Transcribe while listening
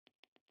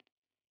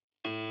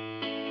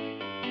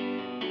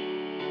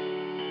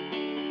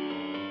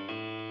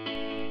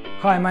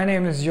Hi, my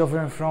name is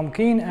Jovrin from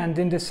Keen, and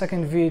in this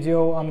second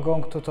video I'm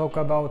going to talk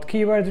about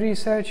keyword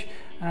research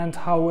and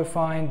how we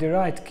find the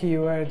right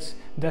keywords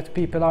that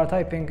people are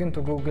typing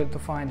into Google to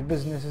find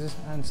businesses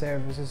and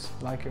services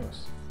like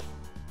yours.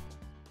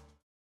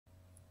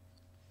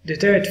 The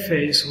third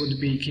phase would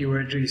be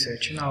keyword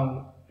research.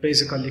 Now,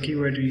 basically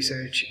keyword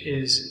research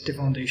is the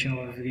foundation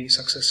of every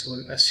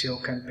successful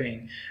SEO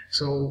campaign.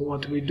 So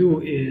what we do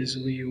is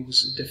we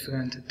use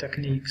different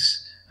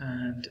techniques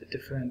and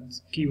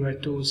different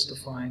keyword tools to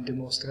find the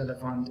most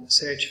relevant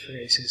search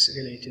phrases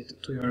related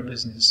to your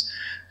business.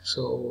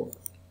 So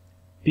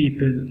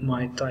people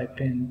might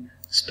type in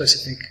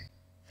specific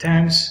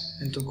terms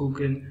into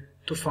Google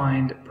to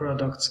find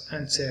products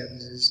and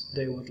services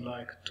they would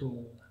like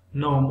to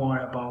know more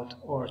about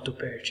or to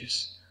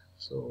purchase.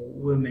 So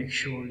we'll make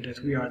sure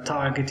that we are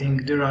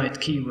targeting the right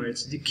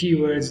keywords, the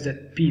keywords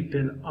that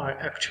people are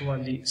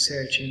actually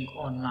searching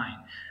online.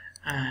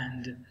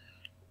 And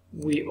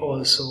we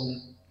also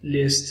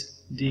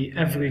list the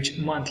average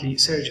monthly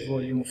search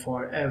volume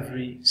for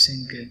every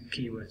single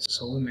keyword.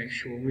 So we make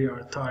sure we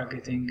are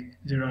targeting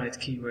the right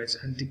keywords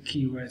and the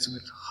keywords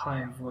with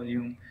high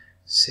volume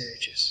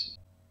searches.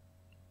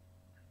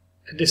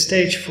 At the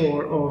stage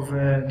 4 of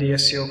the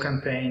SEO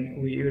campaign,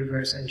 we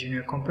reverse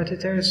engineer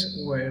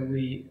competitors, where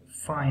we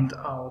find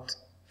out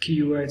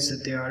keywords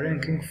that they are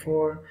ranking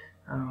for,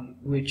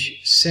 which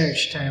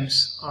search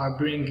terms are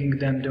bringing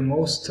them the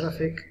most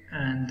traffic,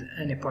 and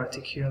any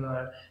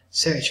particular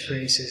search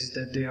phrases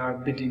that they are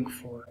bidding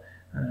for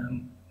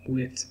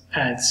with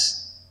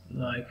ads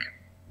like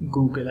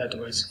Google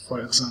AdWords,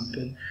 for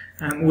example.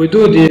 We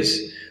do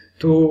this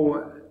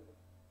to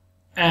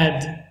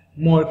add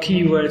more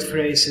keyword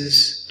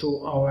phrases to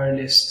our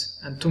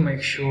list and to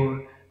make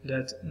sure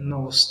that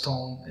no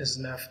stone is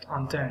left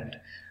unturned.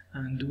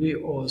 And we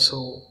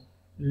also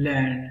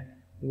learn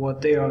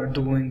what they are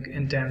doing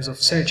in terms of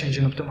search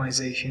engine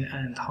optimization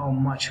and how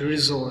much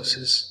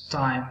resources,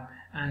 time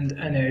and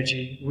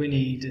energy we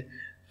need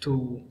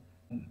to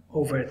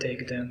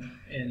overtake them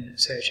in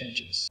search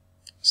engines.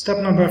 Step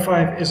number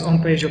 5 is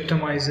on-page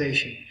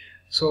optimization.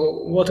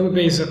 So what we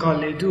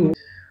basically do,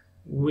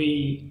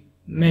 we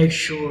make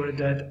sure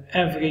that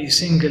every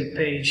single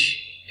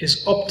page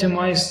is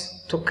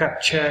optimized to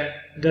capture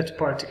that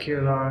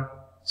particular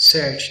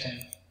search term.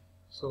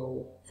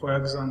 So for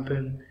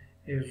example,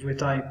 if we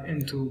type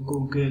into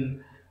Google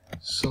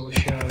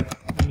social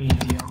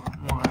media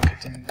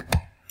marketing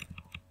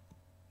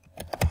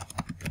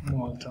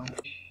Malta,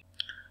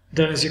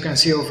 then as you can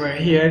see over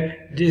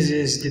here, this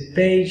is the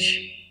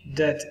page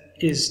that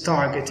is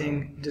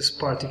targeting this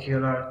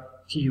particular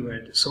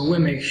keyword. So we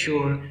make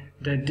sure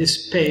that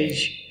this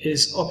page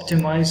is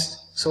optimized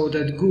so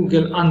that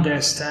Google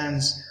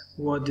understands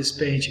what this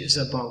page is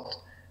about,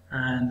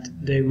 and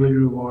they will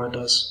reward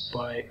us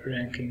by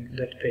ranking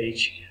that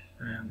page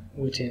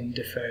within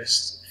the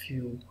first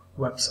few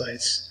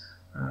websites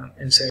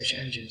in search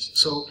engines.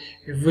 So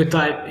if we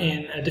type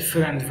in a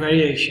different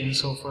variation,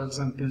 so for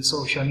example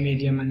social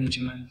media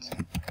management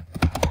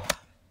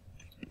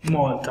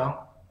Malta,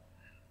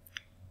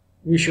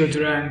 we should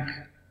rank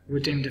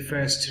within the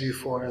first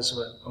 3-4 as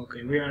well.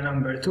 Okay, we are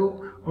number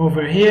 2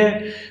 over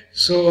here.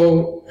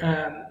 So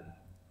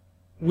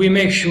we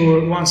make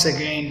sure once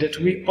again that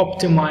we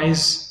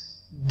optimize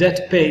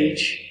that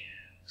page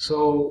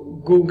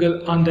so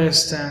Google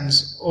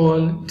understands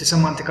all the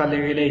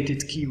semantically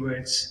related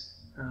keywords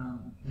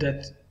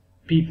that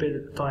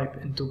people type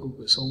into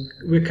Google. So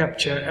we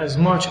capture as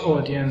much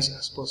audience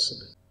as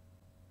possible.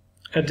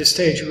 At this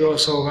stage, we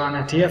also run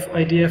a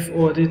TF-IDF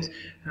audit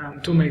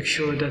to make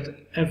sure that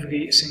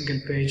every single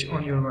page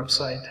on your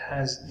website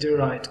has the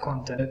right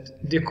content,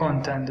 the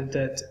content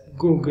that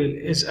Google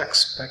is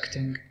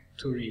expecting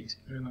to read.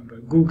 Remember,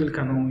 Google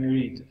can only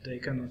read, they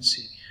cannot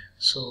see.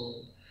 So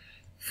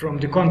from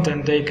the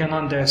content, they can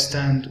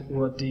understand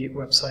what the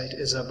website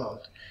is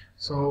about.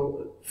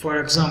 So for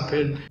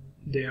example,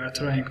 they are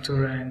trying to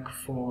rank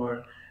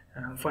for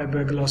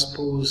fiberglass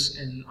pools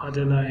in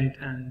Adelaide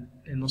and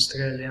in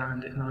Australia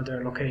and in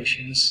other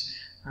locations.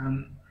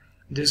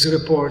 This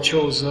report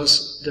shows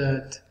us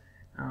that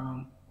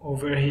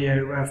over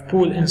here we have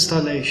pool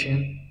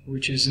installation,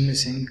 which is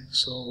missing,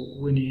 so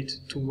we need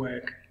to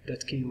work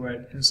that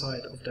keyword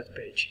inside of that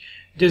page.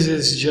 This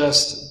is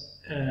just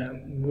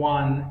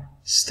one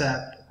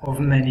step of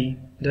many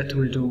that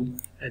we do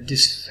at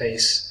this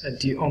phase, at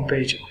the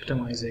on-page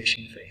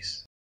optimization phase.